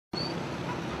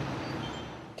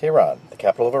Tehran, the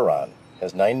capital of Iran,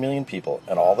 has 9 million people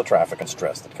and all the traffic and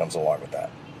stress that comes along with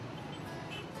that.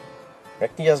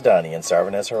 Mehdi Yazdani and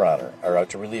Sarvanez Haraner are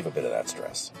out to relieve a bit of that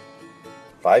stress.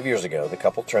 5 years ago, the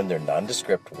couple turned their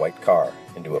nondescript white car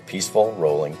into a peaceful,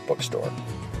 rolling bookstore.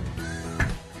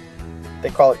 They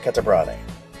call it ketabraneh.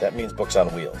 That means books on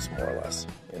wheels, more or less,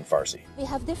 in Farsi. We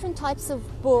have different types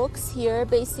of books here,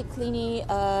 basically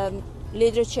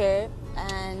literature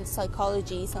and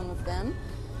psychology, some of them.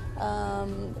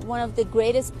 One of the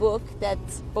greatest book that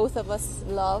both of us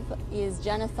love is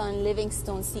Jonathan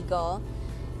Livingston Seagull.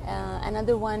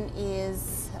 Another one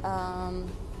is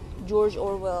George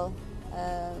Orwell,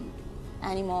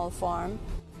 Animal Farm.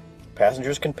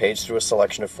 Passengers can page through a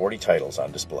selection of 40 titles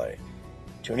on display,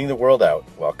 tuning the world out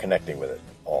while connecting with it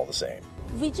all the same.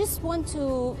 We just want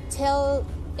to tell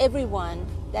everyone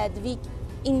that we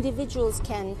individuals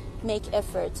can make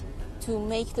effort to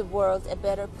make the world a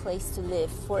better place to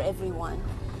live for everyone.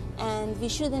 And we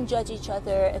shouldn't judge each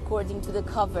other according to the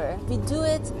cover. We do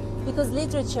it because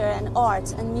literature and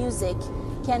art and music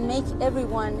can make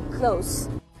everyone close.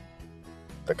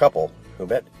 The couple, who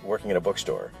met working at a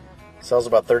bookstore, sells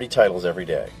about 30 titles every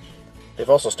day. They've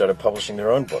also started publishing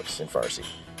their own books in Farsi.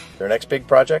 Their next big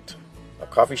project? A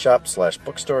coffee shop /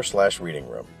 bookstore / reading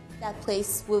room. That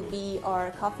place will be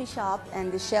our coffee shop,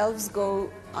 and the shelves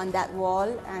go on that wall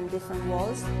and different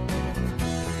walls.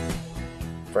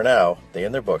 For now, they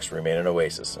and their books remain an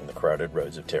oasis in the crowded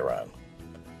roads of Tehran.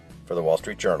 For the Wall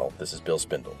Street Journal, this is Bill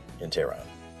Spindle in Tehran.